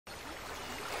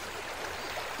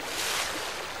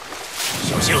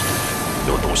小心了，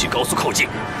有东西高速靠近。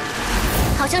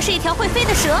好像是一条会飞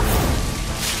的蛇。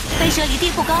飞蛇离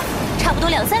地不高，差不多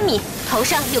2、3米，头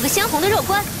上有个鲜红的肉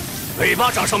冠。尾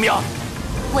巴长什么样？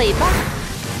尾巴，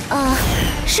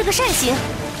是个扇形。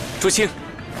朱青，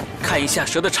看一下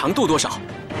蛇的长度多少，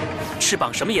翅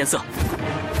膀什么颜色？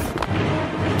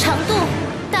长度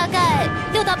大概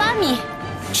6到8米，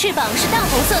翅膀是淡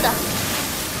红色的。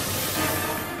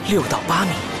6到8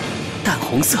米，淡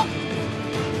红色。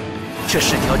这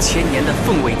是条1000年的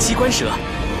凤尾机关蛇，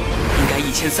应该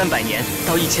1300年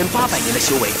到1800年的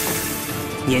修为，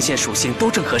年限属性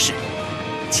都正合适。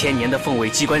1000年的凤尾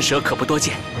机关蛇可不多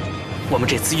见，我们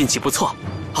这次运气不错。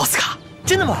奥斯卡，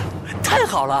真的吗？太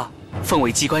好了！凤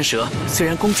尾机关蛇虽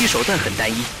然攻击手段很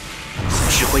单一，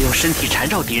只会用身体缠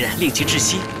绕敌人令其窒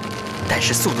息，但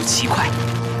是速度奇快，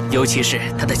尤其是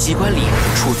它的机关里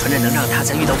储存着能让它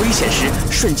在遇到危险时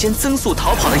瞬间增速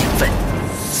逃跑的养分，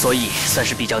所以算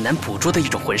是比较难捕捉的一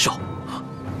种魂兽。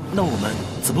那我们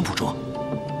怎么捕捉？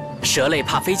蛇类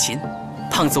怕飞禽，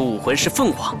胖子武魂是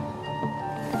凤凰，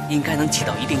应该能起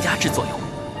到一定压制作用。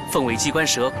凤尾机关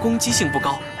蛇攻击性不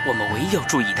高，我们唯一要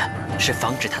注意的是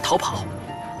防止它逃跑。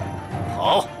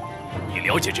好，你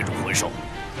了解这种魂兽，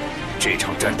这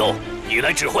场战斗你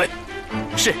来指挥。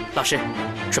是，老师，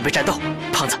准备战斗。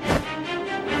胖子，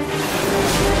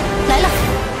来了。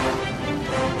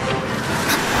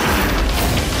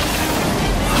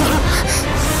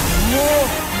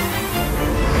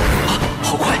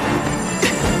好快！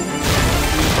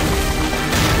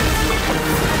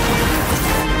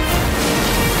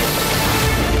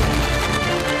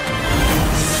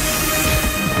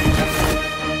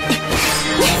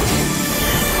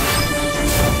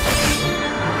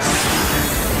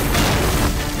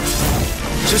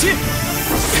小心！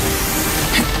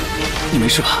你没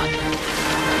事吧？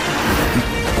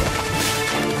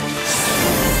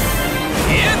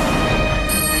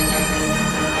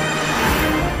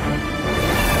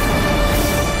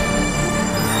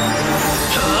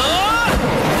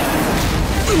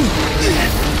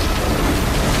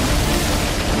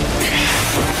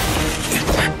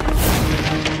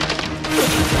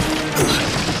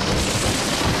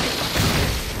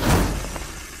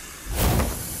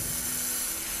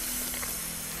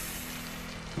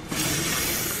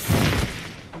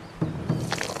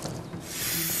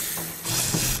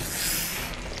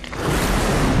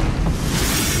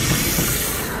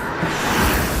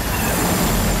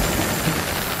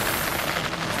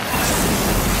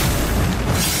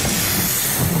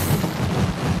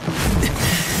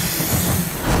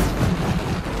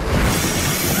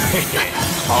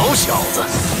好小子，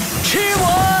吃我！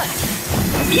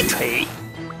一腿！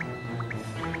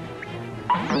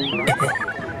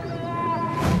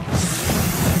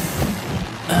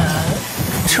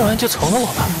吃完就从了我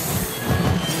吧，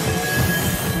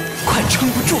快撑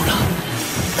不住了！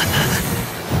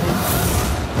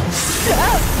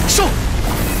收！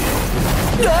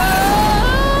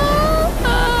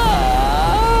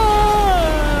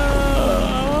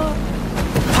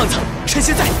胖子，趁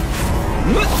现在！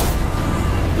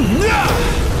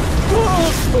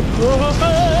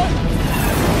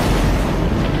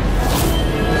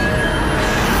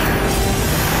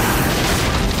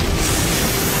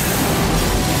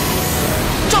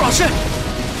赵老师，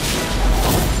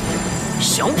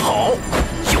想跑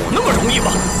有那么容易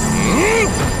吗？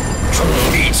重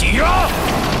力挤压！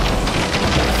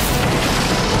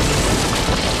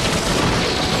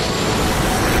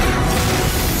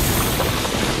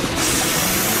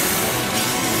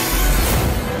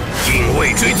定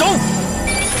位追踪！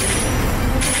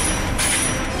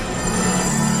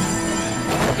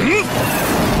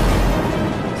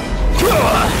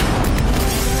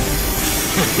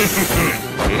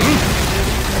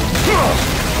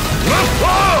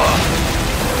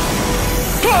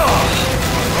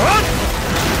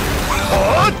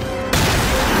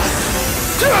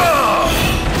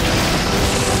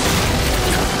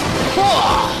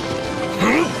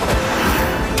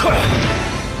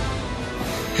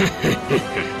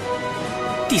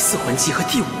第4魂技和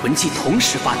第5魂技同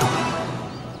时发动，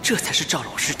这才是赵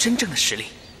老师真正的实力。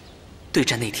对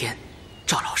战那天，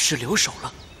赵老师留手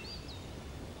了。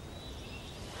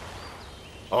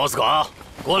奥斯卡，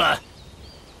过来！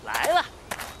来了。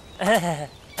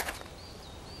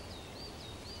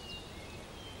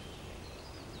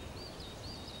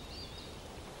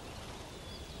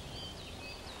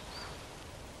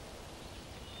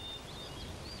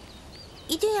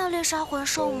一定要猎杀魂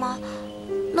兽吗？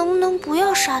能不能不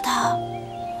要杀它？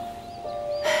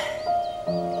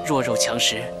弱肉强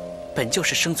食，本就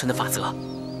是生存的法则。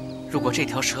如果这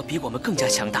条蛇比我们更加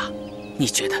强大，你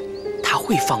觉得它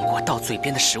会放过到嘴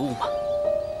边的食物吗？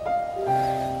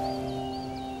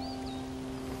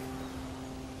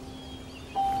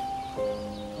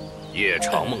夜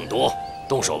长梦多，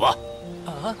动手吧！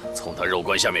啊！从他肉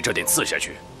冠下面这点刺下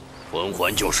去，魂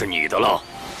环就是你的了。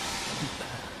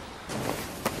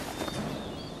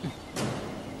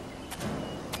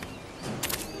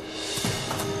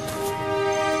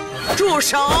住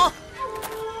手！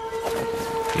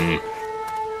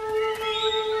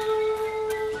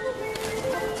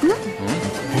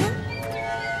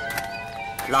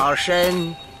老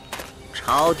身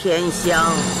朝天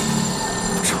香。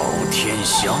朝天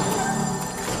香，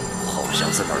好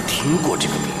像在哪儿听过这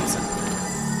个名字。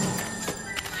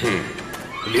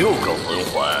6个魂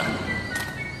环，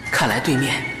看来对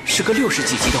面是个60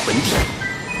几级的魂体，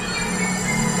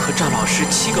和赵老师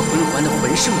7个魂环的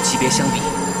魂圣级别相比，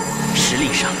实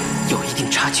力上有一定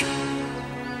差距。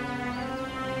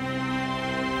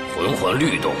魂环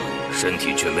律动，身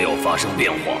体却没有发生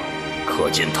变化，可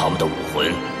见他们的武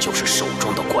魂就是手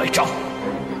中的拐杖。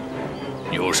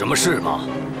有什么事吗？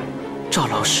赵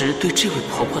老师对这位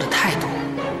婆婆的态度。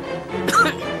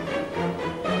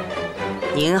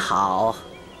您好，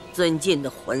尊敬的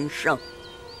魂圣，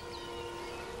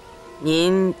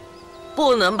您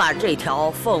不能把这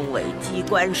条凤尾机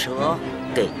关蛇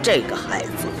给这个孩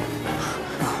子。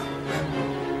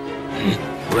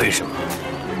为什么？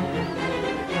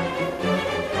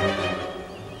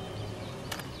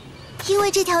因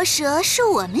为这条蛇是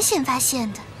我们先发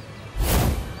现的。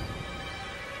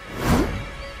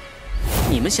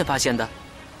你们先发现的？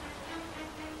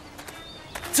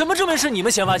怎么证明是你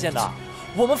们先发现的？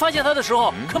我们发现它的时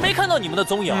候可没看到你们的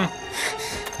踪影。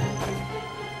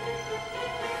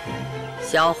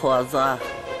小伙子，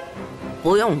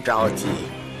不用着急，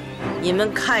你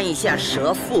们看一下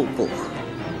蛇腹部，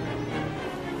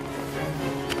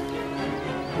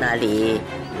那里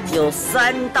有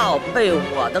3道被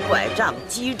我的拐杖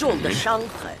击中的伤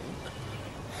痕。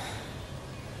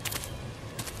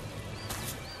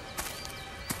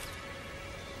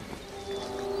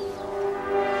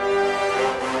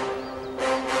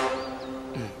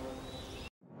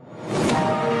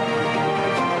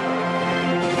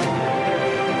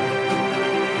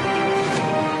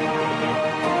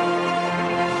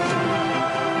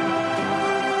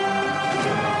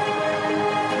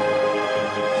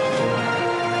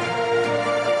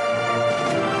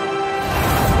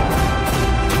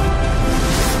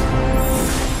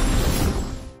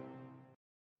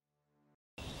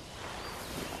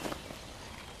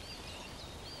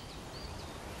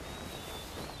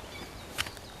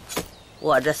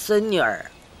我这孙女儿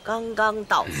刚刚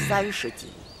到30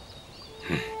级，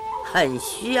很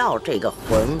需要这个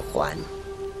魂环。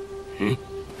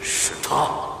是他。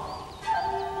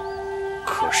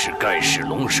可是盖世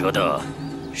龙蛇的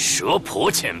蛇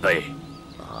婆前辈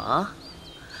啊，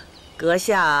阁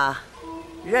下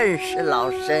认识老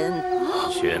身？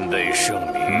前辈圣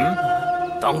名，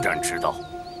当然知道。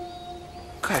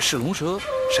盖世龙蛇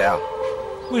谁啊？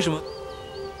为什么？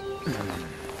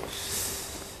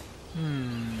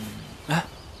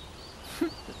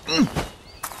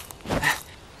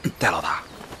戴老大，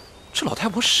这老太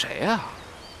婆谁啊？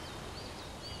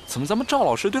怎么咱们赵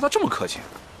老师对她这么客气？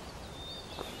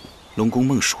龙宫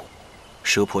梦蜀，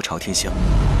蛇婆朝天香，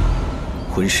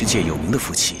魂师界有名的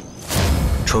夫妻。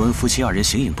传闻夫妻2人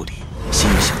形影不离，心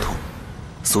意相通，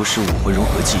所使武魂融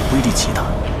合技威力极大，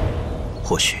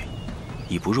或许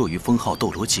已不弱于封号斗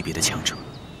罗级别的强者。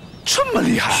这么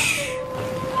厉害！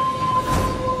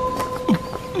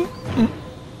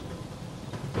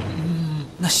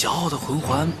那小奥的魂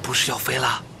环不是要飞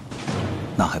了？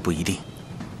那还不一定。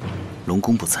龙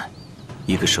宫不在，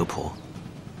一个蛇婆，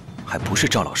还不是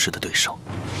赵老师的对手。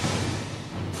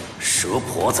蛇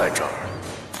婆在这儿，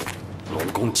龙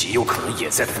宫极有可能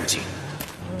也在附近。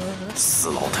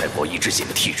死老太婆一直警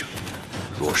惕着，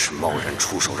若是贸然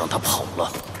出手让她跑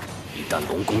了，一旦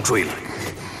龙宫追来，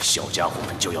小家伙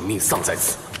们就要命丧在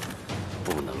此，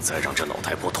不能再让这老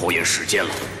太婆拖延时间了。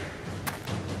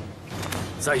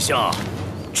在下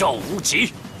赵无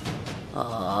极。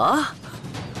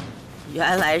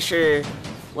原来是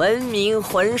闻名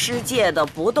魂师界的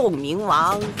不动明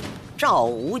王赵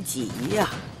无极呀！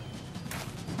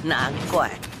难怪，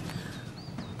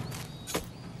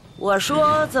我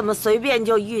说怎么随便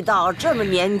就遇到这么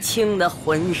年轻的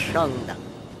魂圣呢？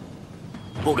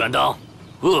不敢当，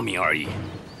恶名而已。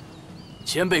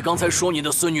前辈刚才说您的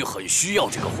孙女很需要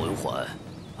这个魂环，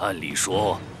按理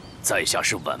说，在下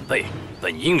是晚辈，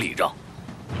本应礼让。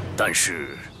但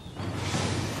是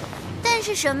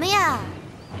什么呀？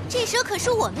这蛇可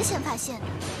是我们先发现的，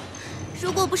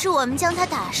如果不是我们将它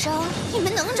打伤，你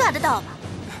们能抓得到吗？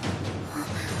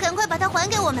赶快把它还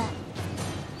给我们，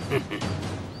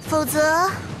否则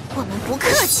我们不客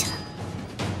气了。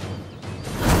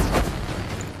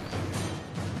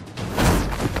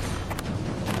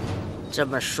这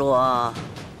么说，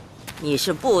你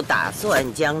是不打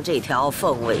算将这条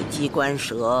凤尾机关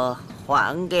蛇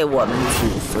还给我们子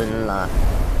孙了？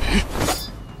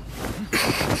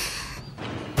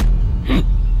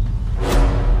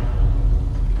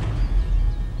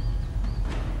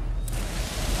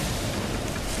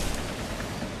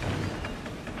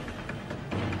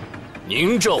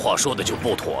您这话说的就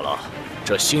不妥了。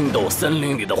这星斗森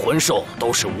林里的魂兽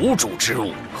都是无主之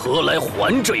物，何来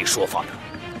还这一说法呢？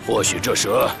或许这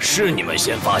蛇是你们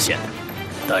先发现的，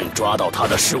但抓到它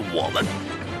的是我们。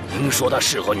您说它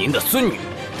适合您的孙女，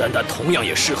但它同样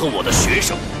也适合我的学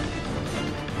生。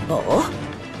哦，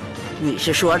你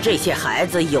是说这些孩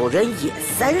子有人也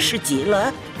30级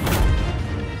了？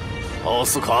奥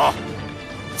斯卡，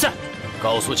在，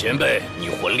告诉前辈你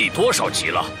魂力多少级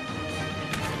了？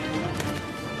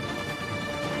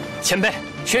前辈，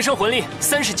学生魂力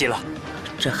30级了。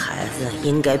这孩子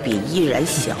应该比依然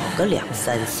小个2、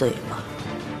3岁吧？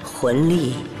魂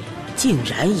力竟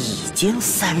然已经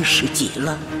30级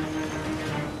了。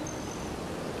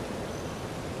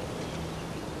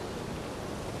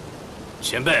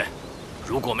前辈，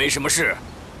如果没什么事，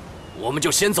我们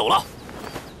就先走了。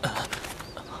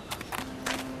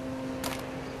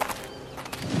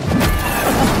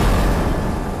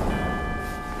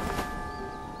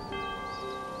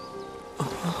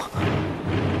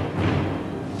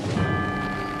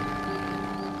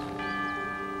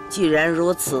既然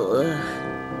如此，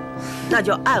那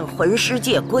就按魂师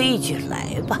界规矩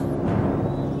来吧。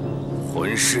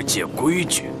魂师界规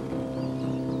矩，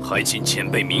还请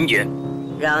前辈明言。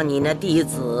让你那弟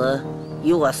子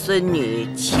与我孙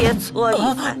女切磋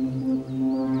一番，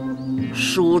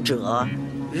输者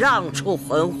让出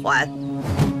魂环。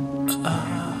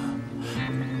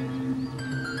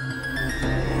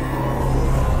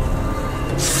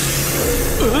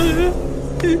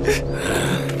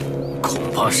恐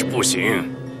怕是不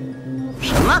行。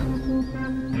什么？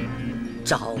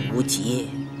赵无极，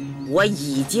我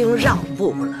已经让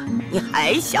步了，你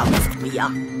还想怎么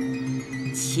样？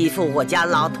欺负我家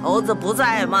老头子不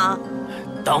在吗？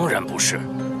当然不是，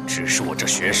只是我这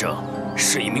学生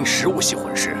是一名食物系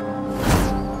魂师。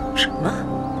什么？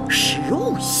食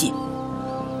物系？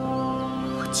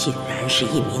我竟然是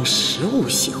一名食物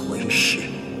系魂师！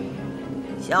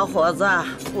小伙子，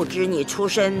不知你出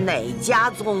身哪家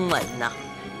宗门呢？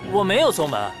我没有宗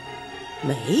门。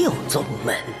没有宗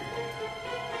门，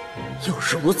又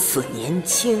如此年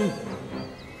轻。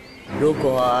如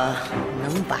果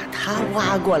能把他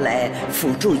挖过来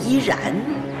辅助依然，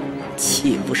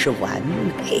岂不是完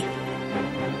美？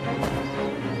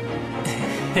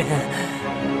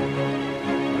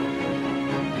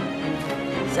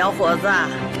小伙子，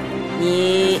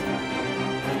你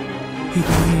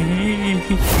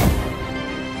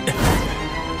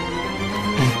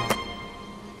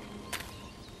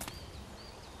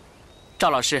赵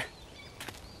老师，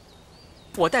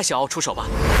我带小奥出手吧。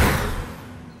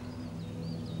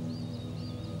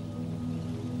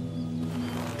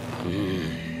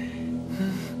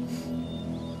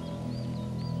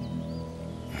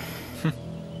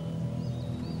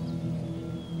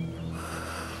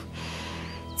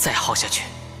再耗下去，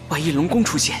万一龙宫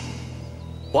出现，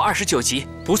我29级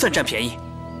不算占便宜。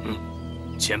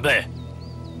前辈，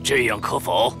这样可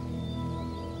否？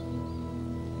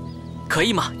可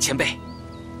以吗，前辈？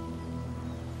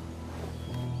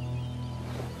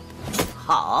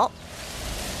好。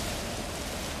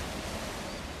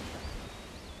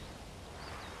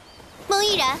孟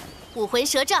依然，武魂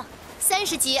蛇杖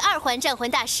，30级2环战魂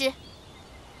大师。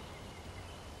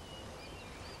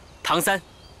唐三，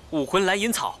武魂蓝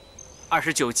银草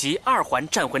，29级2环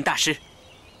战魂大师，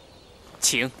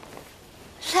请。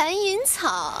蓝银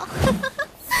草，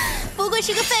不过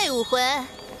是个废武魂。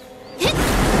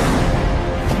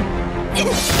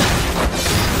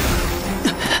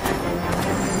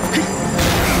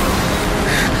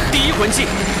第一魂技，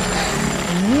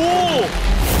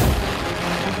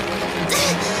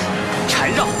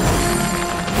缠绕，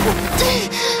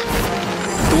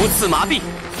毒刺麻痹。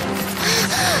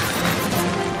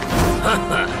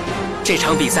这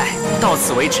场比赛到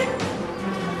此为止。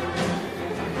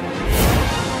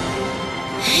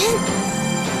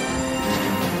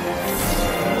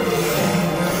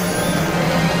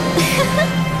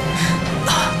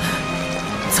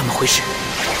怎么回事？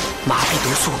麻痹毒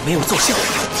素没有奏效。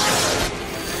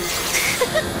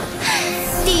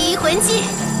第一魂技，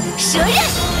蛇刃。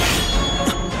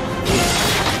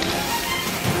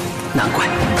难怪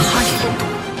他也有毒。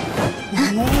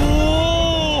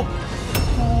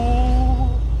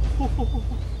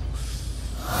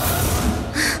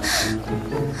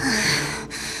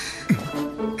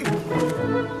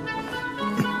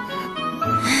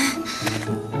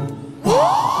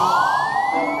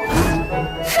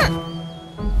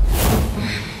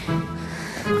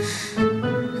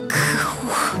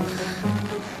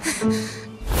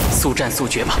速战速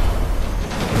决吧。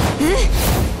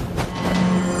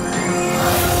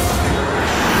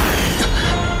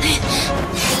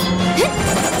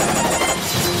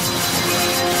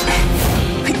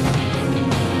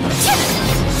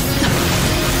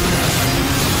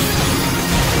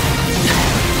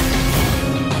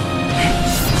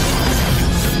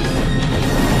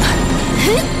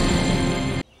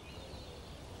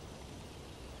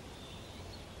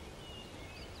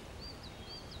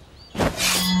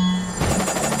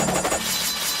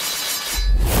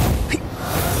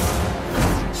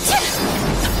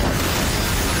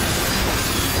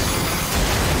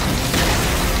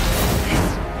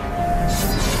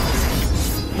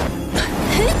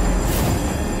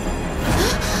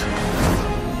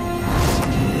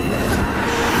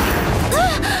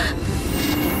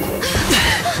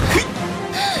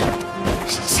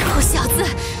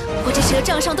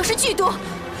账上都是剧毒，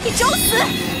你找死！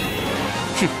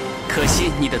哼，可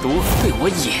惜你的毒对我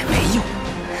也没用。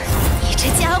你这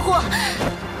家伙！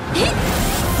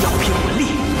要拼魂力，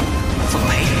奉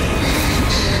陪。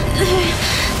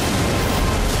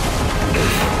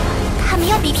他们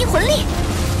要比拼魂力，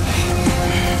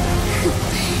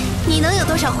你能有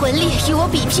多少魂力与我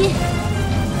比拼？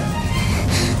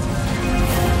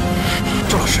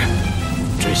周老师，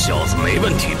这小子没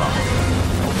问题吧？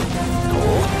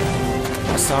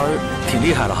三儿挺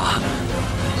厉害的哈。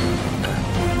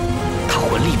他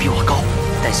魂力比我高，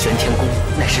但玄天功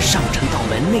乃是上乘道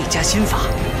门内家心法，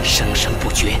生生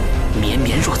不绝，绵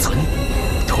绵若存。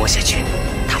拖下去，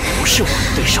他不是我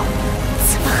的对手。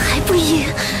怎么还不赢？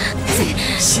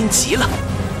心急了。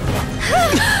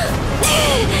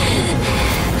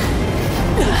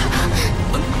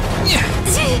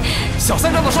小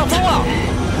三占到上风了。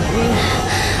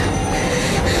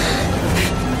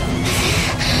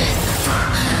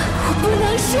不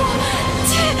能输！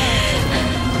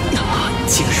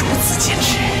竟如此坚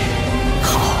持，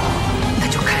好，那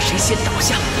就看谁先倒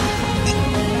下。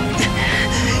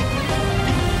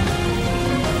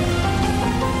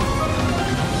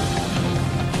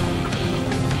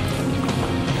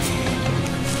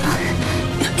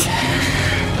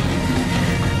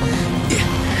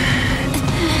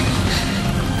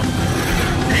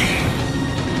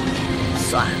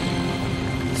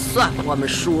算我们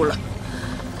输了。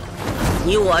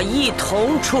你我一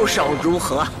同出手，如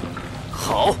何？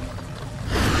好，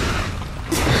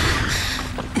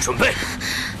准备，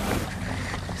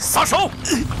撒手！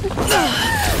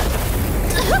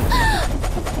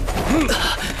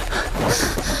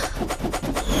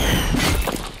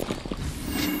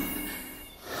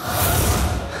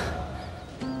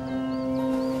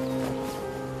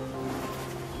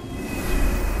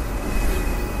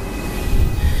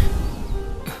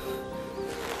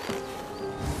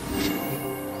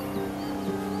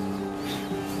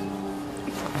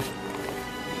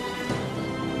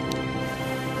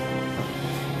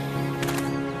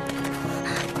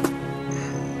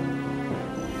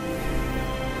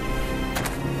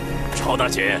曹大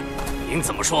姐，您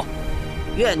怎么说？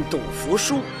愿赌服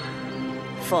输，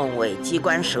凤尾机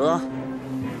关蛇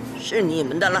是你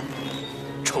们的了。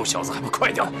臭小子，还不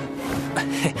快点！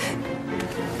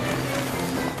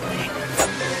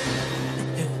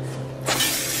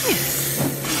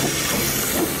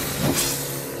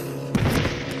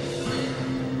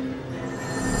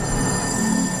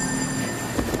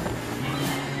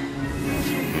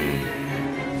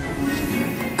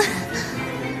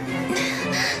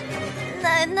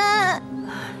奶奶，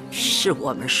是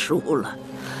我们输了，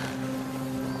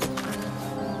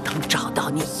等找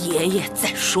到你爷爷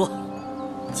再说。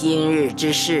今日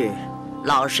之事，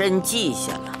老身记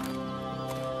下了。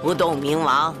不动明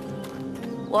王，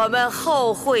我们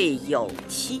后会有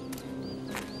期。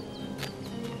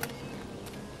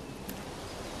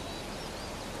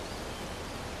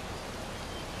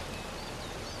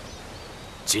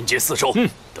警戒四周，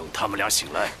等他们俩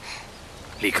醒来，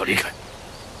立刻离开。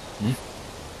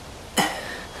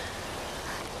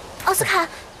奥斯卡，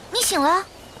你醒了？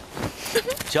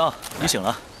小奥，你醒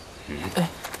了。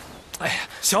哎呀，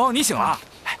小奥，你醒了！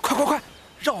哎，快，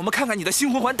让我们看看你的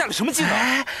新魂环带了什么技能。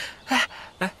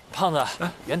来，胖子，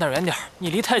远点，你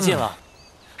离太近了。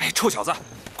哎，臭小子，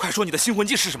快说你的新魂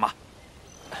技是什么？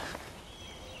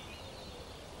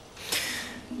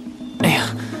哎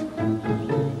呀，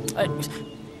哎，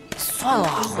算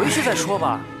了，回去再说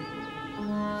吧。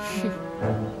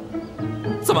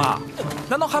怎么？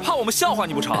难道还怕我们笑话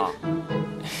你不成？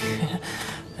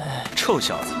臭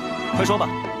小子，快说吧，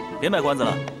别卖关子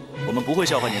了，我们不会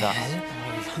笑话你的。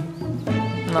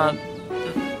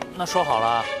那说好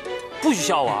了，不许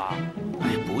笑我啊！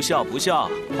不笑，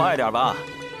快点吧。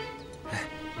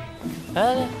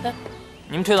来，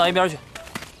你们退到一边去，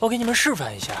我给你们示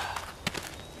范一下。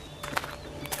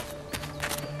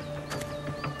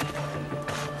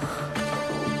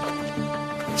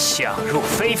想入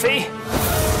非非，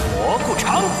蘑菇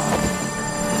肠。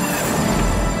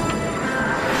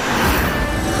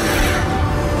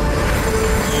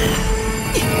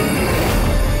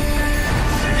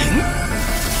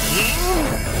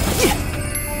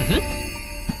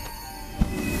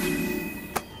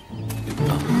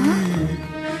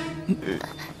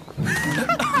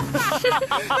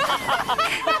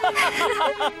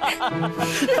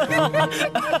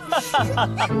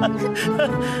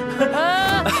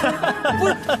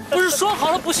不是说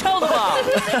好了不笑的吗？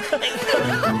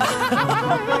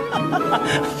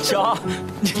小奥，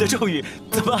你的咒语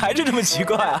怎么还是这么奇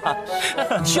怪啊？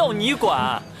叫你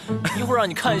管！一会儿让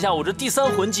你看一下我这第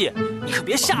3魂技，你可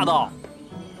别吓到。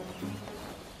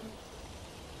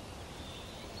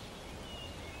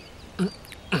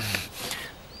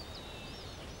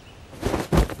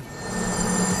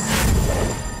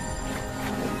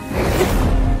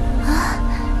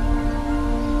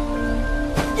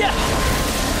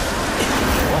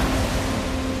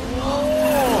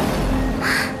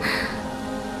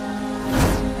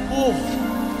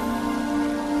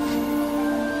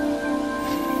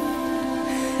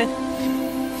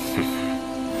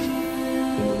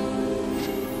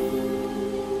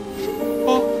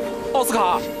奥斯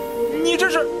卡，你这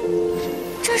是？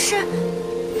这是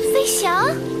飞翔？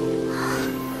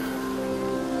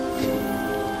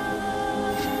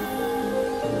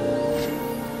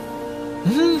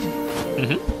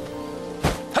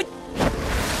嘿！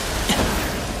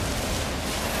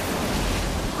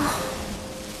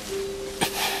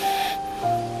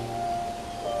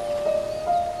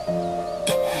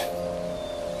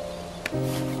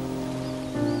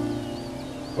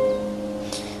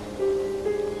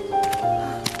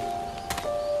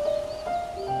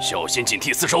小心警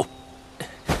惕四周。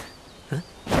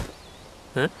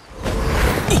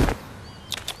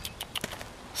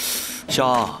小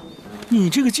奥，你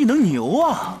这个技能牛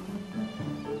啊！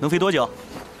能飞多久？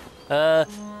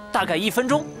大概1分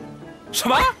钟。什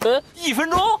么？1分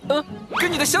钟？跟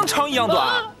你的香肠一样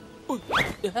短。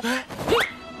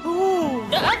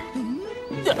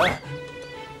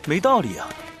没道理啊！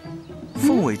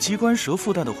凤尾机关蛇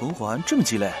附带的魂环这么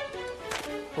鸡肋。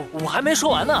我还没说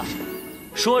完呢。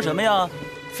说什么呀？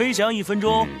飞翔1分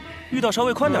钟，遇到稍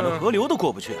微宽点的河流都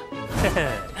过不去。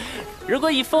如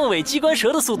果以凤尾机关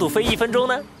蛇的速度飞1分钟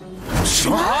呢？什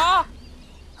么？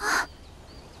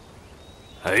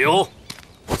哎呦，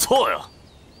不错呀！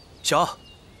小奥，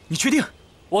你确定？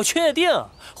我确定，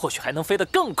或许还能飞得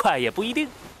更快，也不一定。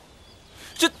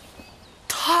这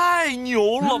太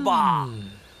牛了吧！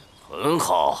很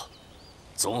好，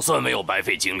总算没有白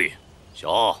费精力。小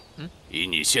奥，以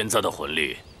你现在的魂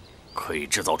力，可以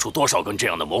制造出多少根这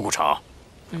样的蘑菇肠？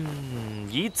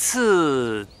一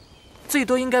次最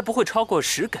多应该不会超过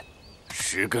10根。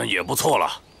10根也不错了，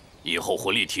以后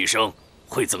魂力提升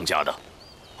会增加的。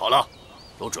好了，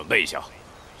都准备一下，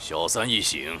小三一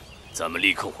醒，咱们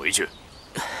立刻回去。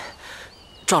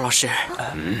赵老师，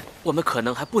我们可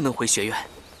能还不能回学院。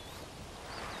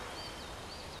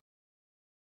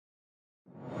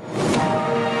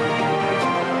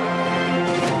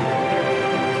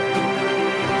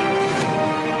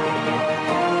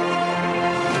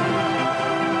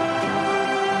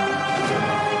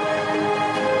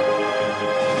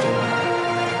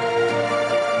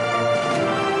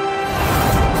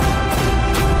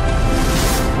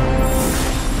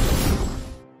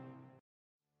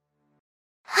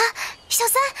小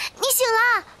三，你醒了！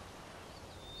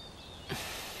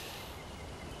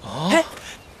哎，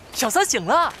小三醒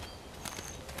了。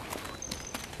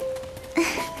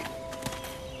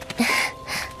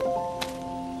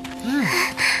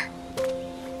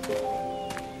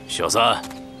小三，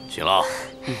醒了。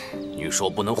你说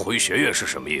不能回学院是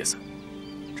什么意思？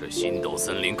这星斗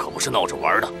森林可不是闹着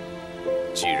玩的。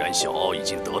既然小奥已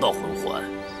经得到魂环，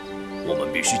我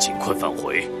们必须尽快返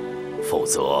回，否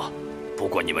则，不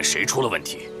管你们谁出了问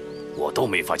题，我都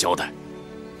没法交代。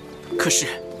可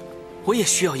是，我也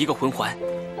需要一个魂环。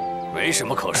没什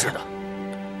么可是的。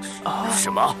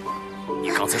什么？你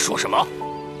刚才说什么？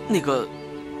那个，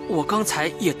我刚才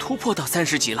也突破到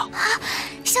30级了。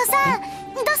小三，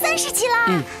你到30级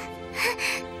了。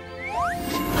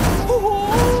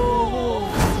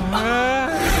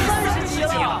30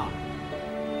级了。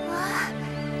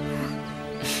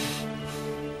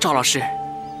赵老师，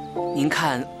您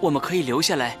看我们可以留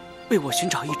下来为我寻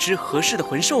找一只合适的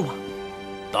魂兽吗？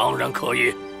当然可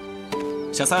以。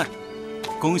小三，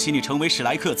恭喜你成为史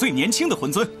莱克最年轻的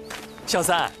魂尊。小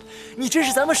三，你真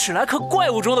是咱们史莱克怪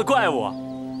物中的怪物。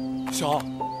小，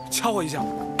掐我一下，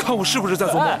看我是不是在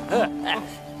做梦。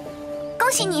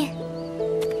恭喜你，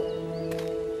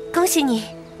恭喜你，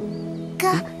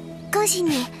哥，恭喜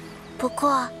你。不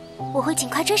过我会尽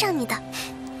快追上你的。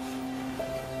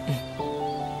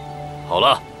好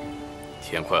了，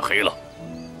天快黑了，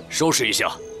收拾一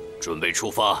下，准备出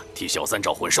发替小三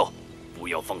找魂兽，不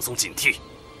要放松警惕。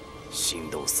星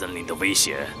斗森林的危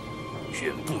险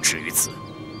远不止于此。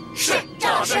是，赵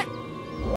老师。